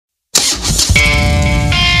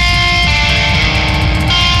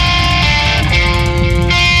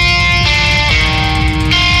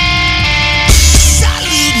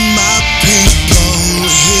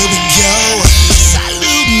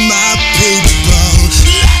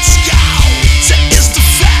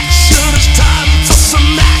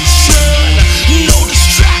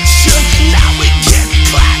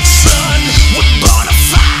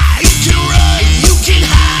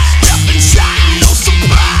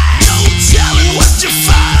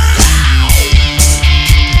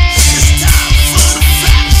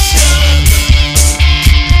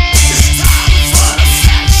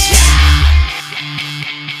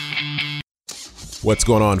What's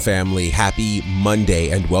going on, family? Happy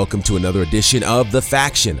Monday and welcome to another edition of The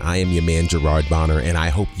Faction. I am your man, Gerard Bonner, and I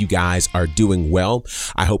hope you guys are doing well.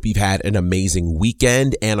 I hope you've had an amazing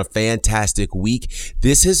weekend and a fantastic week.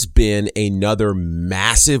 This has been another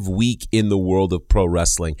massive week in the world of pro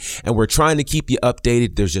wrestling, and we're trying to keep you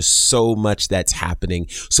updated. There's just so much that's happening.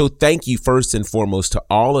 So thank you first and foremost to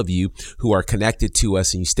all of you who are connected to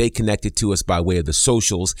us, and you stay connected to us by way of the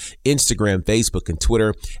socials, Instagram, Facebook, and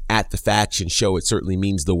Twitter at The Faction Show. It certainly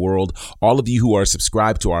means the world. All of you who are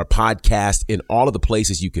subscribed to our podcast in all of the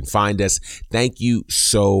places you can find us, thank you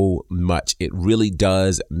so much. It really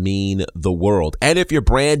does mean the world. And if you're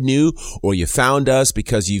brand new or you found us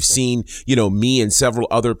because you've seen, me in several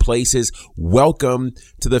other places, welcome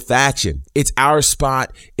to The Faction. It's our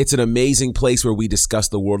spot. It's an amazing place where we discuss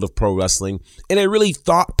the world of pro wrestling in a really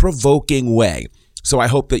thought-provoking way. So I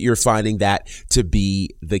hope that you're finding that to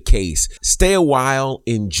be the case. Stay a while,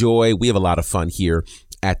 enjoy. We have a lot of fun here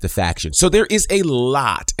at The Faction. So there is a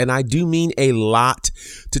lot, and I do mean a lot,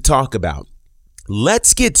 to talk about.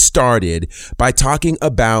 Let's get started by talking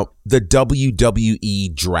about the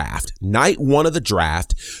WWE draft. Night one of the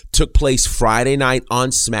draft took place Friday night on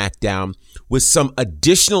SmackDown, with some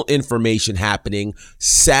additional information happening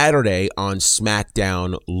Saturday on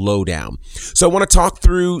SmackDown Lowdown. So I want to talk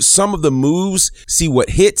through some of the moves, see what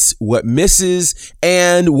hits, what misses,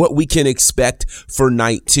 and what we can expect for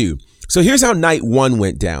night two. So here's how night one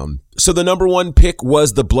went down. So the number one pick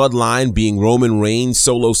was the Bloodline, being Roman Reigns,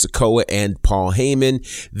 Solo Sikoa, and Paul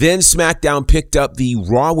Heyman. Then SmackDown picked up the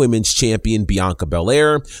Raw Women's Champion, Bianca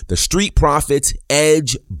Belair, the Street Profits,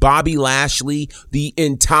 Edge, Bobby Lashley, the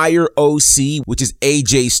entire OC, which is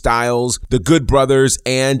AJ Styles, the Good Brothers,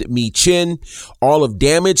 and Michin, all of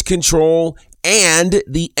Damage Control, and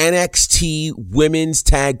the NXT Women's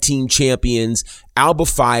Tag Team Champions, Alba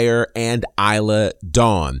Fire and Isla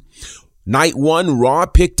Dawn. Night one, Raw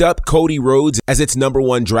picked up Cody Rhodes as its number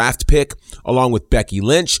one draft pick, along with Becky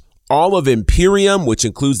Lynch, all of Imperium, which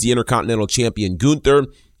includes the Intercontinental Champion Gunther,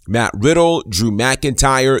 Matt Riddle, Drew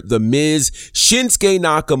McIntyre, The Miz, Shinsuke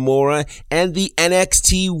Nakamura, and the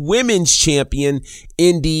NXT Women's Champion,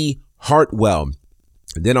 Indy Hartwell.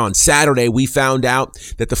 And then on Saturday, we found out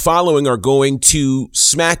that the following are going to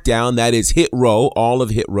SmackDown. That is Hit Row, all of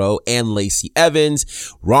Hit Row, and Lacey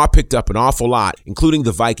Evans. Raw picked up an awful lot, including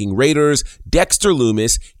the Viking Raiders, Dexter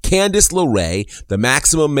Lumis, Candice LeRae, the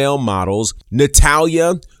Maximum Male Models,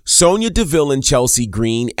 Natalya, Sonya Deville and Chelsea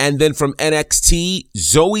Green, and then from NXT,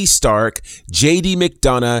 Zoe Stark, JD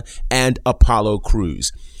McDonough, and Apollo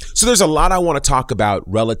Crews. So there's a lot I want to talk about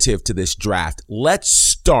relative to this draft. Let's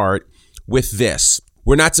start with this.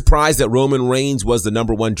 We're not surprised that Roman Reigns was the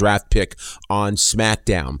number one draft pick on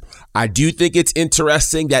SmackDown. I do think it's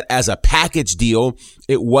interesting that as a package deal,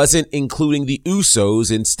 it wasn't including the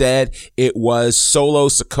Usos. Instead, it was Solo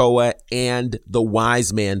Sikoa and the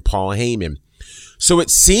wise man, Paul Heyman. So it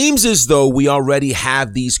seems as though we already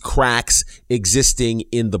have these cracks existing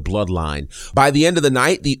in the bloodline. By the end of the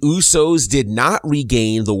night, the Usos did not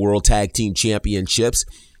regain the World Tag Team Championships.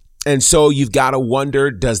 And so you've got to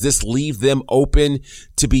wonder, does this leave them open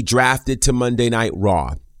to be drafted to Monday Night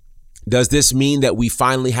Raw? Does this mean that we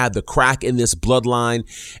finally have the crack in this bloodline?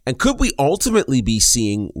 And could we ultimately be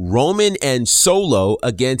seeing Roman and Solo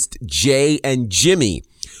against Jay and Jimmy?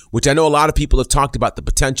 Which I know a lot of people have talked about the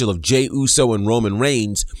potential of Jey Uso and Roman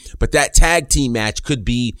Reigns, but that tag team match could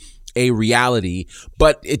be a reality.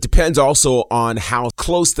 But it depends also on how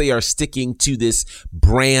close they are sticking to this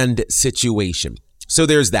brand situation. So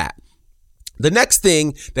there's that. The next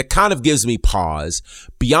thing that kind of gives me pause,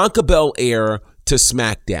 Bianca Belair to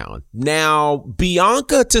SmackDown. Now,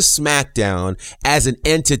 Bianca to SmackDown as an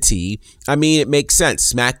entity, it makes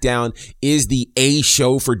sense. SmackDown is the A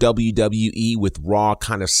show for WWE, with Raw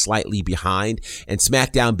kind of slightly behind, and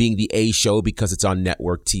SmackDown being the A show because it's on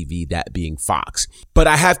network TV, that being Fox. But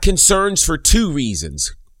I have concerns for two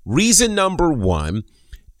reasons. Reason number one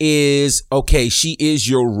is, okay, she is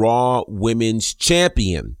your Raw Women's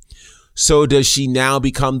Champion. So does she now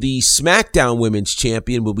become the SmackDown Women's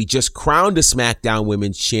Champion? Will we just crown a SmackDown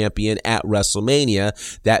Women's Champion at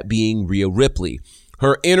WrestleMania, that being Rhea Ripley?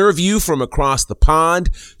 Her interview from across the pond,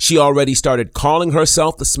 she already started calling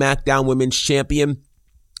herself the SmackDown Women's Champion.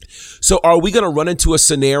 So are we going to run into a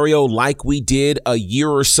scenario like we did a year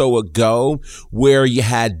or so ago, where you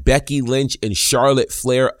had Becky Lynch and Charlotte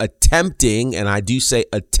Flair attempting, and I do say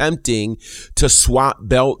attempting, to swap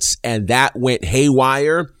belts, and that went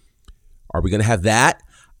haywire? Are we going to have that?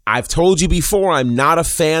 I've told you before, I'm not a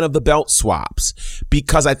fan of the belt swaps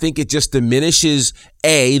because I think it just diminishes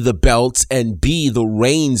A, the belts, and B, the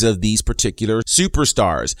reigns of these particular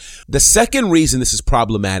superstars. The second reason this is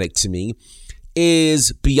problematic to me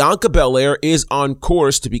is Bianca Belair is on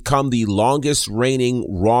course to become the longest reigning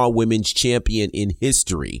Raw Women's Champion in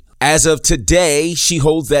history. As of today, she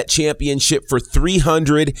holds that championship for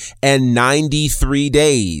 393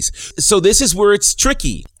 days. So this is where it's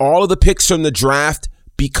tricky. All of the picks from the draft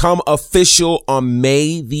become official on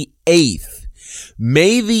May the 8th.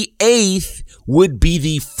 May the 8th would be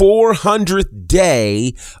the 400th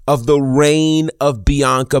day of the reign of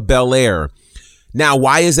Bianca Belair. Now,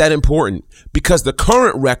 why is that important? Because the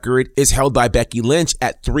current record is held by Becky Lynch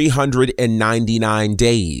at 399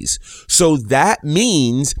 days. So that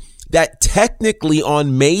means that technically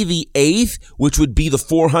on May the 8th, which would be the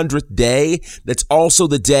 400th day, that's also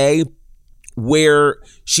the day where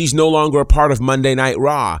she's no longer a part of Monday Night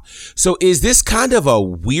Raw. So is this kind of a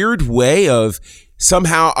weird way of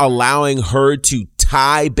somehow allowing her to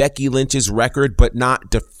tie Becky Lynch's record, but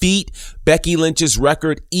not defeat Becky Lynch's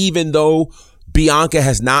record, even though Bianca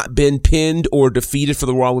has not been pinned or defeated for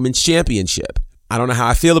the Raw Women's Championship? I don't know how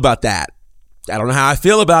I feel about that.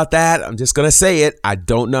 I'm just going to say it. I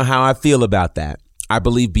don't know how I feel about that. I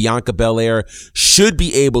believe Bianca Belair should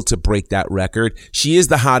be able to break that record. She is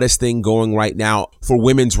the hottest thing going right now for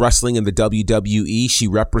women's wrestling in the WWE. She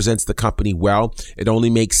represents the company well. It only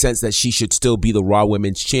makes sense that she should still be the Raw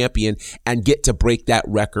Women's Champion and get to break that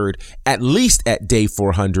record at least at day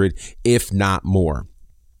 400, if not more.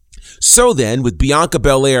 So then, with Bianca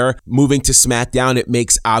Belair moving to SmackDown, it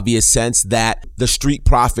makes obvious sense that the Street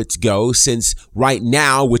Profits go, since right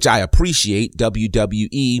now, which I appreciate,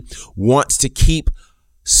 WWE wants to keep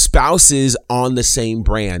spouses on the same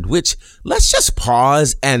brand, which let's just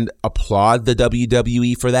pause and applaud the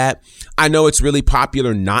WWE for that. I know it's really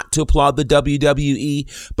popular not to applaud the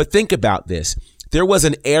WWE, but think about this. There was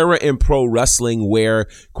an era in pro wrestling where,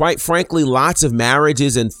 quite frankly, lots of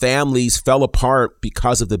marriages and families fell apart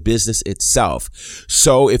because of the business itself.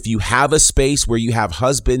 So if you have a space where you have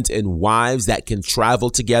husbands and wives that can travel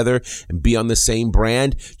together and be on the same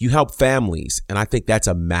brand, you help families. And I think that's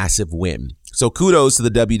a massive win. So kudos to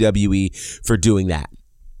the WWE for doing that.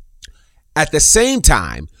 At the same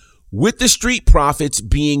time, with the Street Profits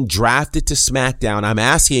being drafted to SmackDown, I'm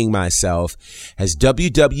asking myself, has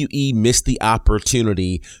WWE missed the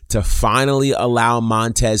opportunity to finally allow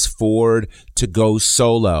Montez Ford to go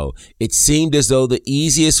solo? It seemed as though the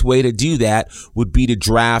easiest way to do that would be to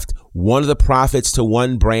draft one of the Profits to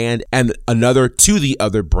one brand and another to the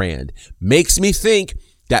other brand. Makes me think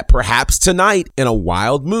that perhaps tonight, in a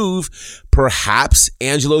wild move, perhaps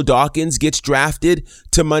Angelo Dawkins gets drafted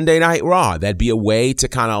to Monday Night Raw. That'd be a way to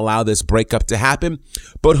kind of allow this breakup to happen.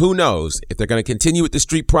 But who knows? If they're going to continue with the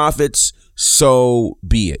Street Profits, so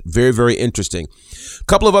be it. Very, very interesting. A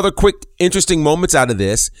couple of other quick, interesting moments out of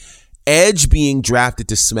this. Edge being drafted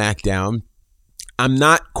to SmackDown. I'm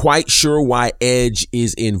not quite sure why Edge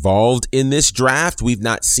is involved in this draft. We've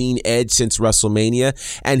not seen Edge since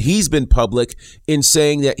WrestleMania, and he's been public in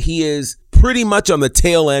saying that he is pretty much on the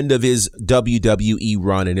tail end of his WWE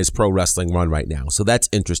run and his pro wrestling run right now. So that's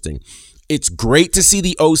interesting. It's great to see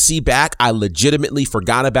the OC back. I legitimately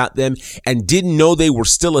forgot about them and didn't know they were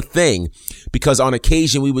still a thing, because on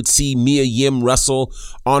occasion we would see Mia Yim wrestle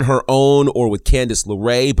on her own or with Candice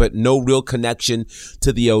LeRae, but no real connection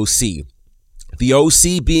to the OC. The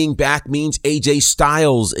OC being back means AJ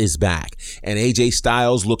Styles is back, and AJ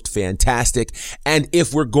Styles looked fantastic. And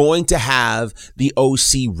if we're going to have the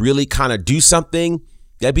OC really kind of do something,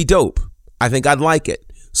 that'd be dope. I think I'd like it.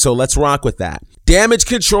 So let's rock with that. Damage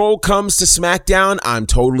Control comes to SmackDown. I'm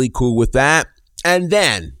totally cool with that. And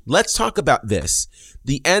then let's talk about this.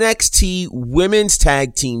 The NXT Women's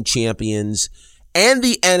Tag Team Champions and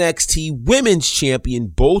the NXT Women's Champion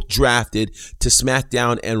both drafted to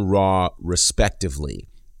SmackDown and Raw, respectively.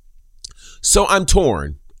 So I'm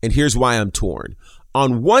torn, and here's why I'm torn.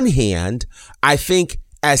 On one hand, I think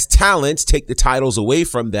as talents take the titles away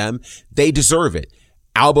from them, they deserve it.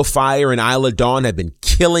 Alba Fire and Isla Dawn have been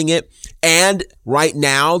killing it, and right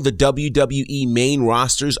now the WWE main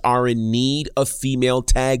rosters are in need of female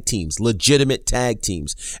tag teams, legitimate tag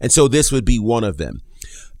teams, and so this would be one of them.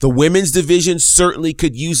 The women's division certainly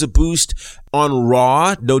could use a boost on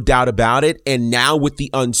Raw, no doubt about it. And now with the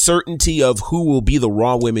uncertainty of who will be the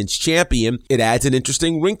Raw Women's Champion, it adds an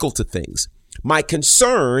interesting wrinkle to things. My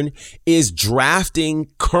concern is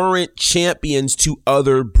drafting current champions to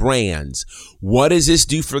other brands. What does this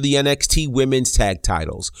do for the NXT Women's Tag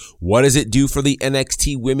Titles? What does it do for the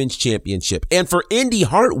NXT Women's Championship? And for Indy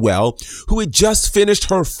Hartwell, who had just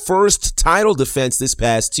finished her first title defense this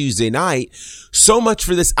past Tuesday night, so much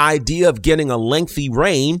for this idea of getting a lengthy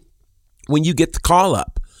reign when you get the call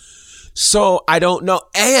up. So I don't know.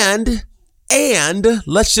 And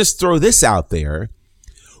let's just throw this out there.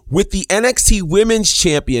 With the NXT Women's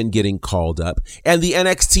Champion getting called up and the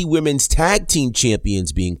NXT Women's Tag Team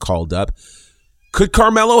Champions being called up, could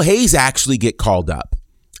Carmelo Hayes actually get called up?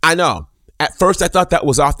 I know. At first, I thought that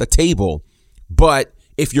was off the table. But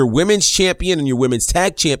if your Women's Champion and your Women's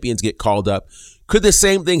Tag Champions get called up, could the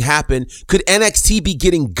same thing happen? Could NXT be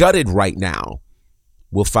getting gutted right now?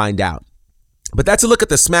 We'll find out. But that's a look at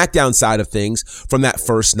the SmackDown side of things from that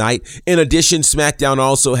first night. In addition, SmackDown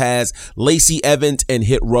also has Lacey Evans and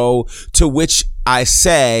Hit Row, to which I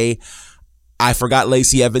say, I forgot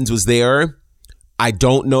Lacey Evans was there. I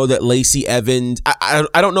don't know that Lacey Evans, I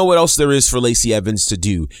don't know what else there is for Lacey Evans to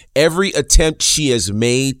do. Every attempt she has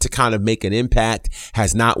made to kind of make an impact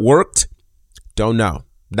has not worked. Don't know.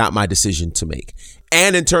 Not my decision to make.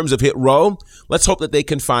 And in terms of Hit Row, let's hope that they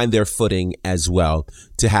can find their footing as well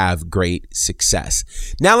to have great success.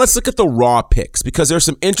 Now let's look at the Raw picks, because there's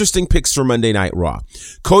some interesting picks for Monday Night Raw.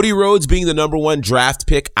 Cody Rhodes being the number 1 draft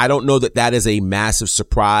pick, I don't know that that is a massive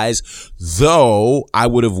surprise, though I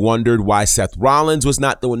would have wondered why Seth Rollins was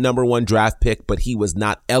not the number 1 draft pick, but he was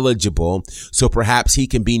not eligible, so perhaps he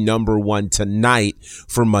can be number 1 tonight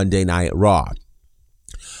for Monday Night Raw.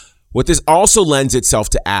 What this also lends itself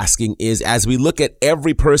to asking is, as we look at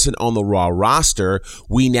every person on the Raw roster,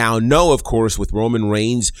 we now know, of course, with Roman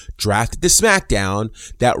Reigns drafted to SmackDown,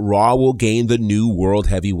 that Raw will gain the new World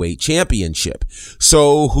Heavyweight Championship.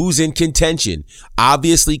 So who's in contention?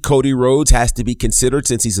 Obviously, Cody Rhodes has to be considered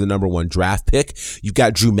since he's the number 1 draft pick. You've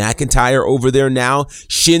got Drew McIntyre over there now.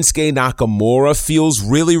 Shinsuke Nakamura feels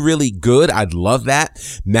really, really good. I'd love that.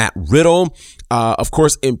 Matt Riddle. Of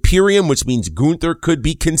course, Imperium, which means Gunther could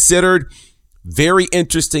be considered. Very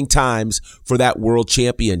interesting times for that world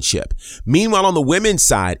championship. Meanwhile, on the women's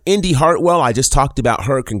side, Indy Hartwell, I just talked about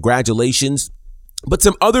her. Congratulations. But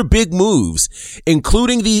some other big moves,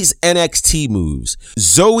 including these NXT moves.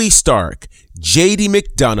 Zoe Stark, JD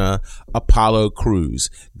McDonough, Apollo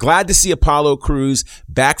Crews. Glad to see Apollo Crews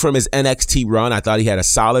back from his NXT run. I thought he had a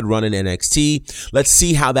solid run in NXT. Let's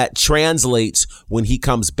see how that translates when he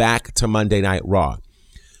comes back to Monday Night Raw.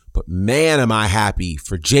 But man, am I happy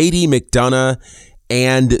for JD McDonough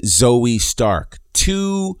and Zoe Stark.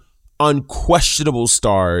 2 unquestionable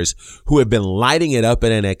stars who have been lighting it up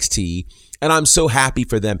at NXT. And I'm so happy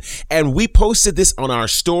for them. And we posted this on our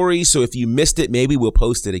story, so if you missed it, maybe we'll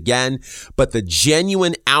post it again. But the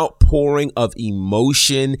genuine outpouring of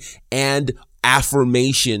emotion and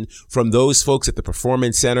affirmation from those folks at the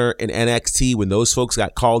Performance Center in NXT when those folks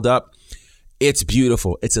got called up, it's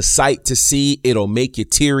beautiful. It's a sight to see. It'll make you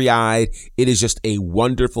teary-eyed. It is just a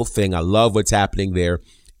wonderful thing. I love what's happening there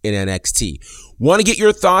in NXT. Want to get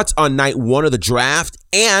your thoughts on night 1 of the draft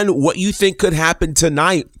and what you think could happen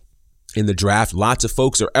tonight in the draft. Lots of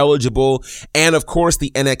folks are eligible. And of course,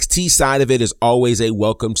 the NXT side of it is always a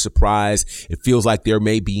welcome surprise. It feels like there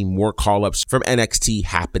may be more call-ups from NXT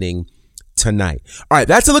happening tonight. All right,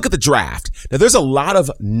 that's a look at the draft. Now, there's a lot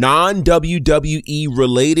of non-WWE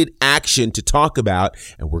related action to talk about,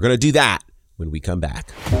 and we're going to do that when we come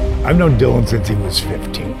back. I've known Dylan since he was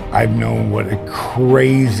 15. I've known what a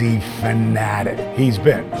crazy fanatic he's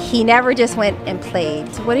been. He never just went and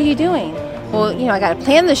played. So what are you doing? Well, I got to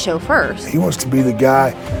plan the show first. He wants to be the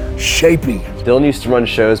guy shaping it. Dylan used to run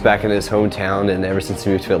shows back in his hometown, and ever since he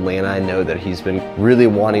moved to Atlanta, I know that he's been really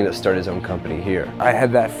wanting to start his own company here. I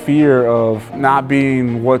had that fear of not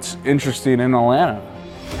being what's interesting in Atlanta.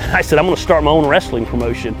 I said, I'm going to start my own wrestling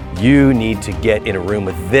promotion. You need to get in a room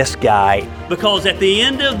with this guy. Because at the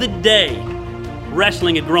end of the day,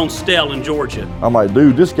 wrestling had grown stale in Georgia. I'm like,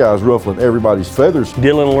 dude, this guy's ruffling everybody's feathers.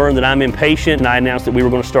 Dylan learned that I'm impatient, and I announced that we were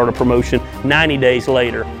going to start a promotion 90 days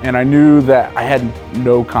later. And I knew that I had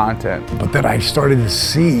no content. But then I started to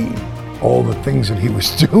see all the things that he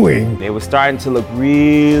was doing. It was starting to look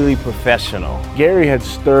really professional. Gary had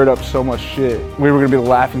stirred up so much shit. We were going to be the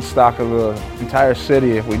laughing stock of the entire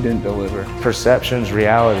city if we didn't deliver. Perception's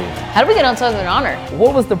reality. How did we get on Southern Honor?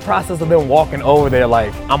 What was the process of them walking over there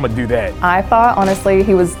like, I'm gonna do that? I thought, honestly,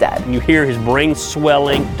 he was dead. You hear his brain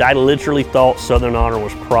swelling. I literally thought Southern Honor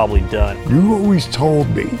was probably done. You always told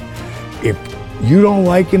me, if you don't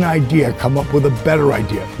like an idea, come up with a better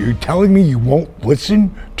idea. You're telling me you won't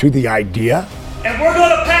listen to the idea? And we're going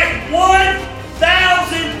to pack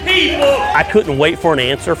 1,000 people. I couldn't wait for an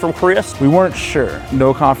answer from Chris. We weren't sure.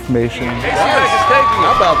 No confirmation.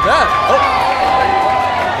 How about that? Oh,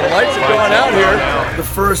 the lights are going out here. The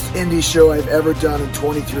first indie show I've ever done in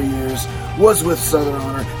 23 years was with Southern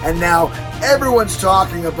Honor, and now everyone's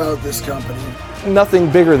talking about this company. Nothing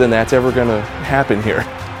bigger than that's ever going to happen here.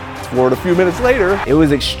 A few minutes later. It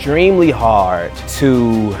was extremely hard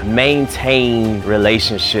to maintain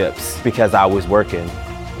relationships because I was working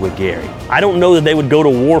with Gary. I don't know that they would go to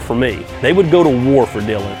war for me. They would go to war for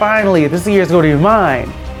Dylan. Finally, this year's going to be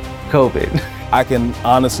mine. COVID. I can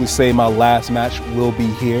honestly say my last match will be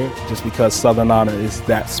here just because Southern Honor is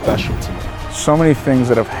that special to me. So many things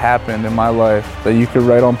that have happened in my life that you could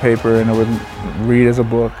write on paper and it would read as a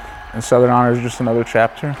book. And Southern Honor is just another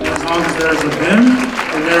chapter. As long as there's a them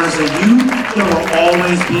and there's a you, there will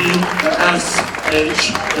always be the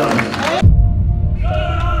SHW.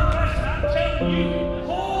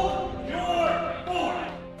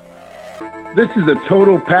 This is a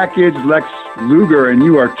total package Lex Luger, and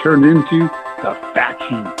you are turned into the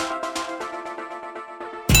Faction.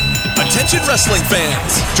 Attention wrestling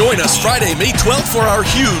fans, join us Friday, May 12th for our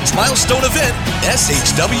huge milestone event,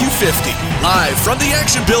 SHW 50, live from the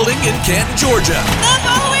Action Building in Canton, Georgia. The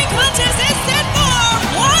following contest is set for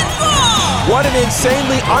one fall. What an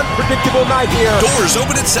insanely unpredictable night here. Doors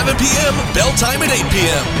open at 7 p.m., bell time at 8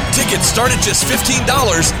 p.m. Tickets start at just $15,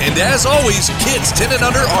 and as always, kids 10 and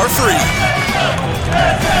under are free.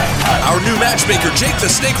 Our new matchmaker, Jake the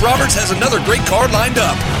Snake Roberts, has another great card lined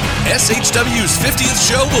up. SHW's 50th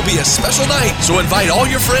show will be a special night, so invite all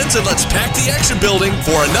your friends and let's pack the Action Building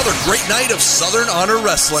for another great night of Southern Honor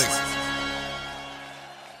Wrestling.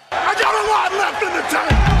 I got a lot left in the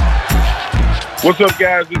tank. What's up,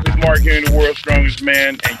 guys? This is Mark here in the World's Strongest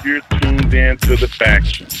Man, and you're tuned in to the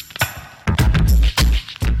Faction.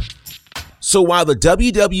 So while the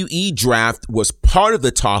WWE draft was part of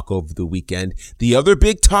the talk over the weekend, the other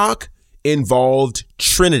big talk involved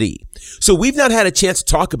Trinity. So we've not had a chance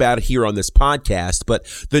to talk about it here on this podcast, but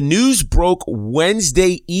the news broke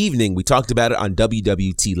Wednesday evening. We talked about it on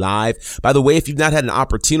WWT Live. By the way, if you've not had an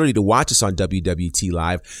opportunity to watch us on WWT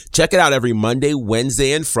Live, check it out every Monday,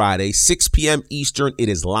 Wednesday, and Friday, 6 p.m. Eastern. It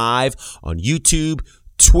is live on YouTube,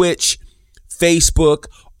 Twitch, Facebook,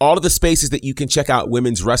 all of the spaces that you can check out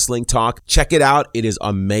Women's Wrestling Talk. Check it out. It is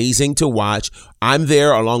amazing to watch. I'm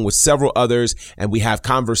there along with several others, and we have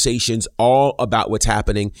conversations all about what's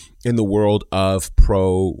happening in the world of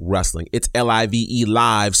pro wrestling. It's LIVE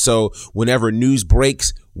live, so whenever news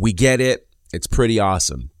breaks, we get it. It's pretty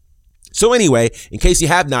awesome. So anyway, in case you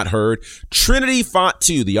have not heard, Trinity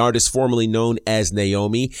Fatu, the artist formerly known as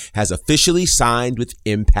Naomi, has officially signed with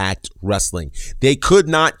Impact Wrestling. They could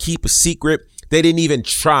not keep a secret. They didn't even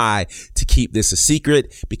try to keep this a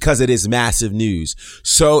secret because it is massive news.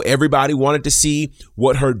 So everybody wanted to see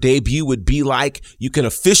what her debut would be like. You can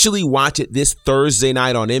officially watch it this Thursday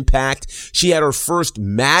night on Impact. She had her first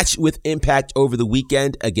match with Impact over the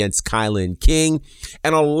weekend against Kylan King,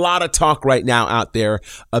 and a lot of talk right now out there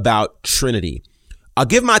about Trinity. I'll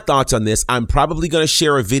give my thoughts on this. I'm probably going to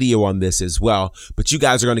share a video on this as well, but you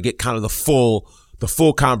guys are going to get kind of the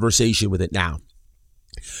full conversation with it now.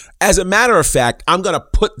 As a matter of fact, I'm going to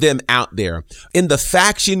put them out there. In the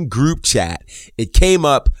Faction group chat, it came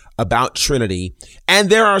up about Trinity, and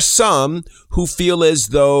there are some who feel as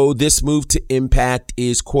though this move to Impact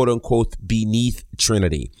is quote unquote beneath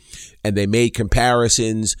Trinity. And they made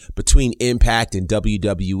comparisons between Impact and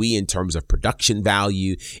WWE in terms of production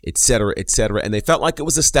value, et cetera, and they felt like it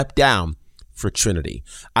was a step down for Trinity.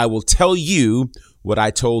 I will tell you what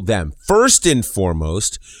I told them. First and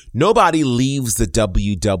foremost, nobody leaves the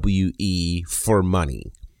WWE for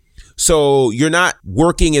money. So you're not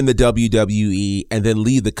working in the WWE and then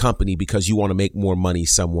leave the company because you want to make more money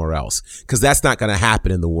somewhere else, because that's not going to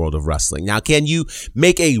happen in the world of wrestling. Now, can you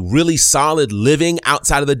make a really solid living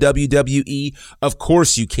outside of the WWE? Of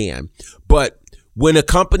course you can. But when a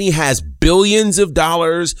company has billions of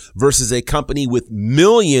dollars versus a company with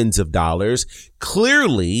millions of dollars,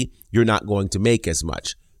 clearly you're not going to make as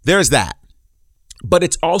much. There's that. But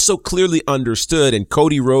it's also clearly understood, and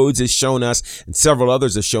Cody Rhodes has shown us, and several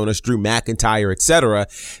others have shown us, Drew McIntyre, etc.,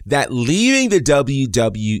 that leaving the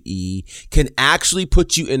WWE can actually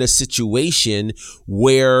put you in a situation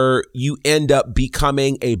where you end up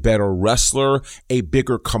becoming a better wrestler, a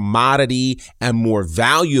bigger commodity, and more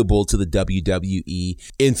valuable to the WWE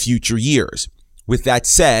in future years. With that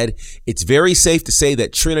said, it's very safe to say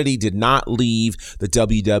that Trinity did not leave the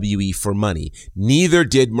WWE for money. Neither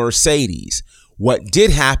did Mercedes. What did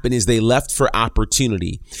happen is they left for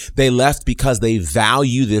opportunity. They left because they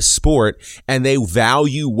value this sport and they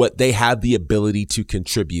value what they have the ability to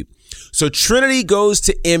contribute. So Trinity goes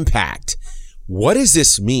to Impact. What does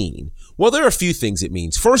this mean? Well, there are a few things it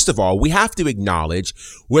means. First of all, we have to acknowledge,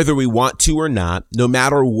 whether we want to or not, no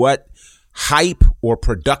matter what hype or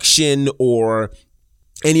production or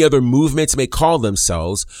any other movements may call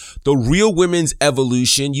themselves. The real women's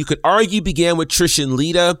evolution, you could argue, began with Trish and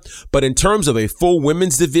Lita, but in terms of a full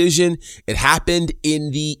women's division, it happened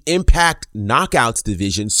in the Impact Knockouts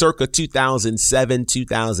division circa 2007,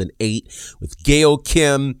 2008 with Gail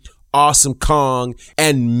Kim, Awesome Kong,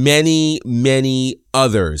 and many, many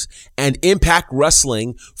others. And Impact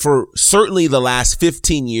Wrestling, for certainly the last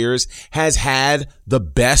 15 years, has had the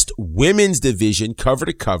best women's division cover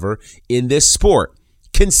to cover in this sport.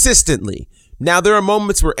 Consistently. Now, there are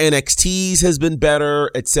moments where NXT's has been better,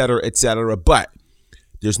 et cetera, but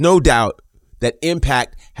there's no doubt that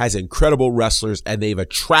Impact has incredible wrestlers and they've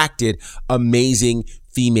attracted amazing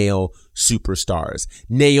female superstars.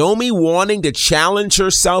 Naomi wanting to challenge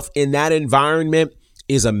herself in that environment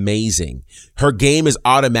is amazing. Her game is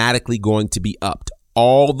automatically going to be upped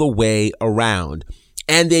all the way around,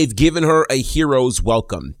 and they've given her a hero's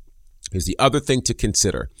welcome. Here's the other thing to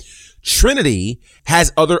consider. Trinity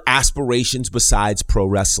has other aspirations besides pro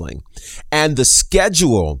wrestling, and the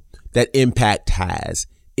schedule that Impact has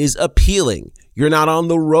is appealing. You're not on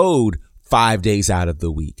the road 5 days out of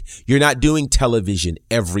the week. You're not doing television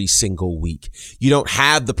every single week. You don't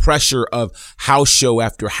have the pressure of house show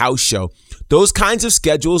after house show. Those kinds of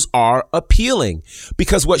schedules are appealing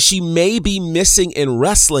because what she may be missing in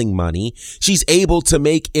wrestling money, she's able to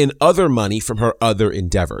make in other money from her other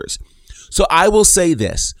endeavors. So I will say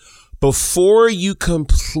this. Before you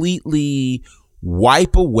completely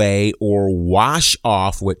wipe away or wash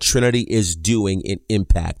off what Trinity is doing in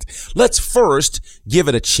Impact, let's first give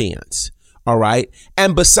it a chance. All right.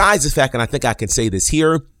 And besides the fact, and I think I can say this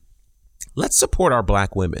here, let's support our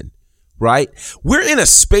black women, right? We're in a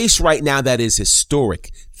space right now that is historic.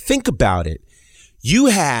 Think about it. You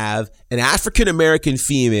have an African-American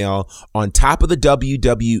female on top of the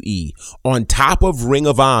WWE, on top of Ring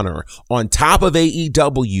of Honor, on top of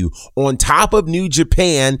AEW, on top of New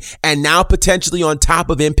Japan, and now potentially on top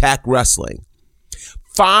of Impact Wrestling.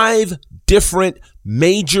 5 different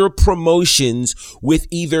major promotions with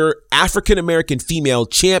either African-American female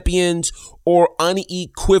champions or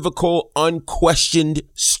unequivocal, unquestioned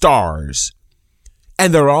stars.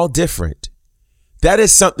 And they're all different. That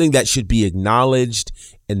is something that should be acknowledged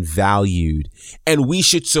and valued, and we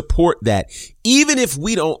should support that, even if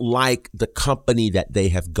we don't like the company that they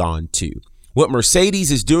have gone to. What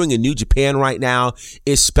Mercedes is doing in New Japan right now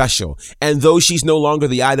is special, and though she's no longer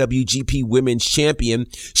the IWGP Women's Champion,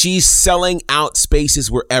 she's selling out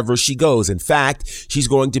spaces wherever she goes. In fact, she's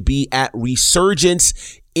going to be at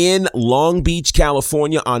Resurgence in Long Beach,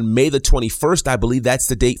 California on May the 21st. I believe that's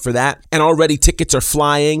the date for that. And already tickets are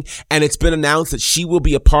flying. And it's been announced that she will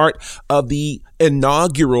be a part of the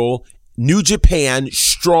inaugural New Japan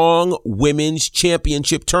Strong Women's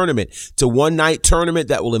Championship Tournament. It's a one-night tournament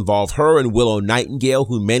that will involve her and Willow Nightingale,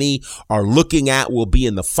 who many are looking at will be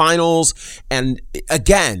in the finals. And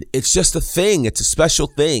again, it's just a thing. It's a special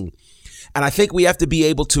thing. And I think we have to be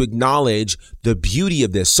able to acknowledge the beauty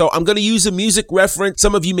of this. So I'm going to use a music reference.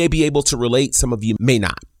 Some of you may be able to relate. Some of you may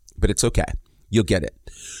not, but it's okay. You'll get it.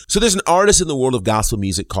 So there's an artist in the world of gospel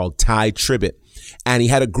music called Ty Tribbett, and he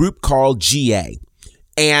had a group called GA.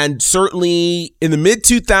 And certainly in the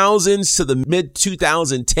mid-2000s to the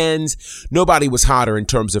mid-2010s, nobody was hotter in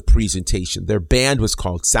terms of presentation. Their band was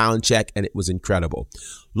called Soundcheck, and it was incredible.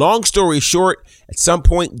 Long story short, at some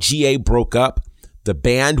point, GA broke up. The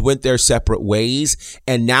band went their separate ways,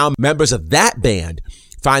 and now members of that band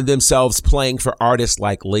find themselves playing for artists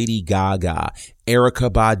like Lady Gaga,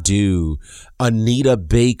 Erykah Badu, Anita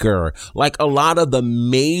Baker, like a lot of the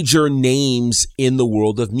major names in the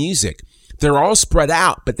world of music. They're all spread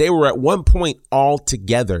out, but they were at one point all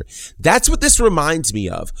together. That's what this reminds me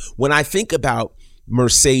of when I think about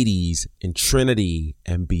Mercedes and Trinity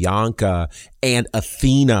and Bianca and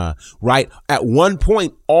Athena, right? At one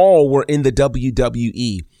point, all were in the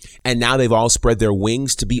WWE, and now they've all spread their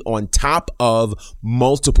wings to be on top of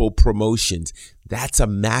multiple promotions. That's a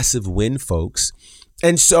massive win, folks.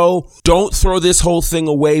 And so don't throw this whole thing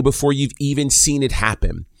away before you've even seen it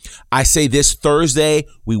happen. I say this Thursday,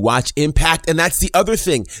 we watch Impact, and that's the other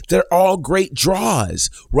thing. They're all great draws,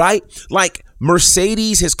 right? Like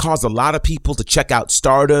Mercedes has caused a lot of people to check out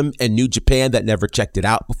Stardom and New Japan that never checked it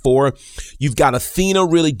out before. You've got Athena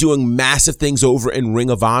really doing massive things over in Ring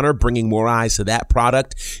of Honor, bringing more eyes to that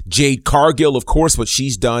product. Jade Cargill, of course, what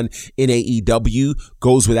she's done in AEW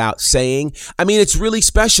goes without saying. I mean, it's really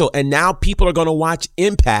special. And now people are going to watch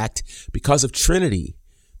Impact because of Trinity.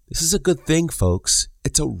 This is a good thing, folks.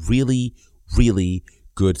 It's a really, really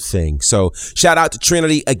good thing. So shout out to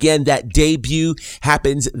Trinity. Again, that debut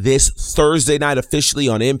happens this Thursday night officially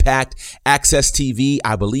on Impact Access TV.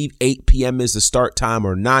 I believe 8 p.m. is the start time,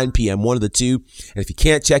 or 9 p.m., one of the two. And if you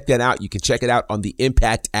can't check that out, you can check it out on the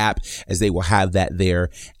Impact app, as they will have that there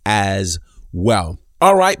as well.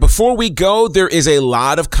 All right, before we go, there is a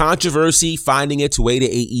lot of controversy finding its way to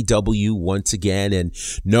AEW once again. And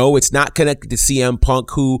no, it's not connected to CM Punk,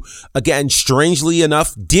 who, again, strangely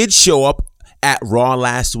enough, did show up at Raw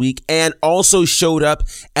last week and also showed up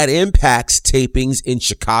at Impact's tapings in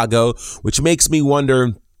Chicago, which makes me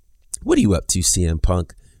wonder, what are you up to, CM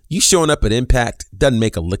Punk? You showing up at Impact doesn't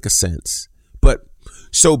make a lick of sense, but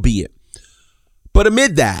so be it. But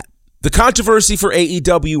amid that, the controversy for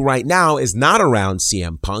AEW right now is not around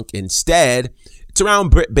CM Punk. Instead, it's around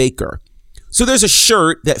Britt Baker. So there's a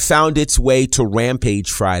shirt that found its way to Rampage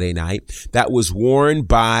Friday night that was worn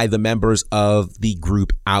by the members of the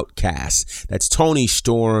group Outcast. That's Toni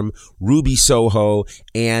Storm, Ruby Soho,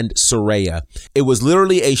 and Saraya. It was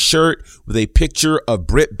literally a shirt with a picture of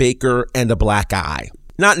Britt Baker and a black eye.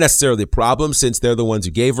 Not necessarily a problem, since they're the ones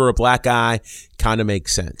who gave her a black eye. Kind of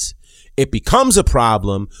makes sense. It becomes a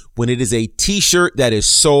problem when it is a t-shirt that is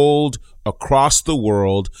sold across the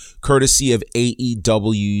world, courtesy of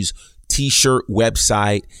AEW's t-shirt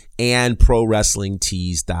website and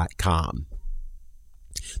ProWrestlingTees.com.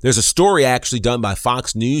 There's a story actually done by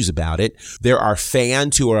Fox News about it. There are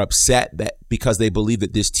fans who are upset that because they believe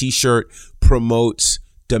that this t-shirt promotes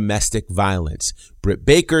domestic violence. Britt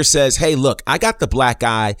Baker says, hey, look, I got the black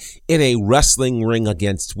eye in a wrestling ring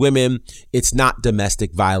against women. It's not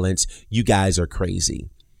domestic violence. You guys are crazy.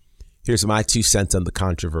 Here's my 2 cents on the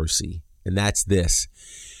controversy, and that's this.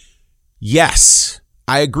 Yes,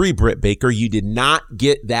 I agree, Britt Baker. You did not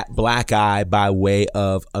get that black eye by way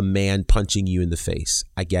of a man punching you in the face.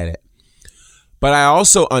 I get it. But I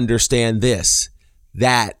also understand this,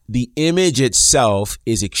 that the image itself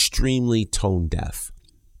is extremely tone deaf.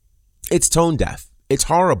 It's tone deaf. It's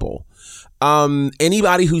horrible.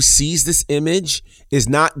 Anybody who sees this image is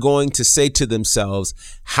not going to say to themselves,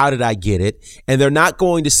 how did I get it? And they're not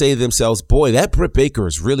going to say to themselves, boy, that Britt Baker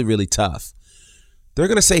is really, really tough. They're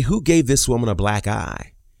going to say, who gave this woman a black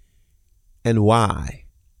eye? And why?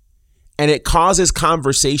 And it causes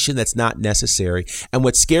conversation that's not necessary. And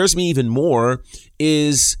what scares me even more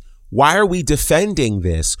is, why are we defending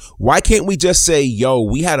this? Why can't we just say, yo,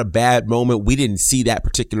 we had a bad moment. We didn't see that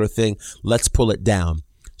particular thing. Let's pull it down.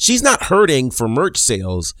 She's not hurting for merch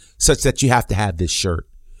sales such that you have to have this shirt.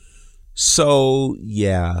 So,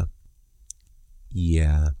 yeah.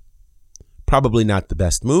 Probably not the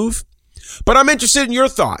best move. But I'm interested in your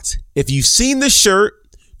thoughts. If you've seen the shirt,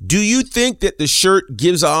 do you think that the shirt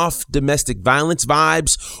gives off domestic violence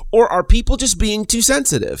vibes, or are people just being too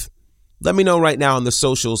sensitive? Let me know right now on the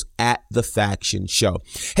socials at The Faction Show.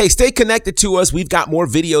 Hey, stay connected to us. We've got more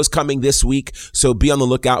videos coming this week, so be on the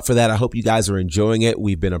lookout for that. I hope you guys are enjoying it.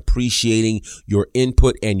 We've been appreciating your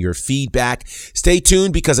input and your feedback. Stay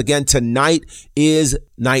tuned, because, again, tonight is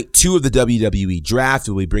night 2 of the WWE Draft.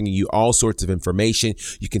 We'll be bringing you all sorts of information.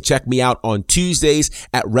 You can check me out on Tuesdays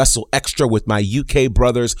at Wrestle Extra with my UK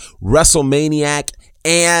brothers, WrestleManiac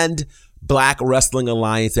and Black Wrestling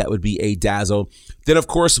Alliance. That would be a dazzle. Then, of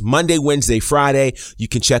course, Monday, Wednesday, Friday, you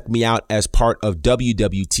can check me out as part of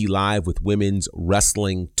WWT Live with Women's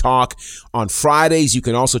Wrestling Talk. On Fridays, you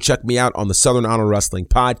can also check me out on the Southern Honor Wrestling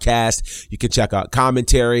Podcast. You can check out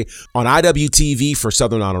commentary on IWTV for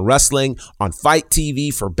Southern Honor Wrestling, on Fight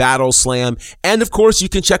TV for Battle Slam, and, of course, you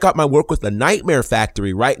can check out my work with the Nightmare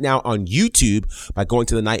Factory right now on YouTube by going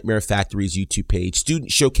to the Nightmare Factory's YouTube page.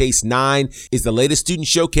 Student Showcase 9 is the latest student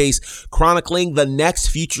showcase chronicling the next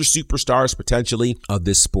future superstars, potentially, of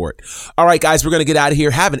this sport. All right, guys, we're going to get out of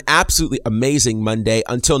here. Have an absolutely amazing Monday.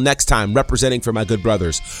 Until next time, representing for my good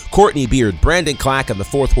brothers, Courtney Beard, Brandon Clack, and the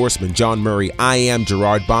Fourth Horseman, John Murray, I am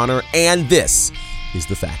Gerard Bonner, and this is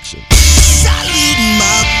The Faction. Salute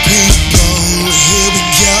my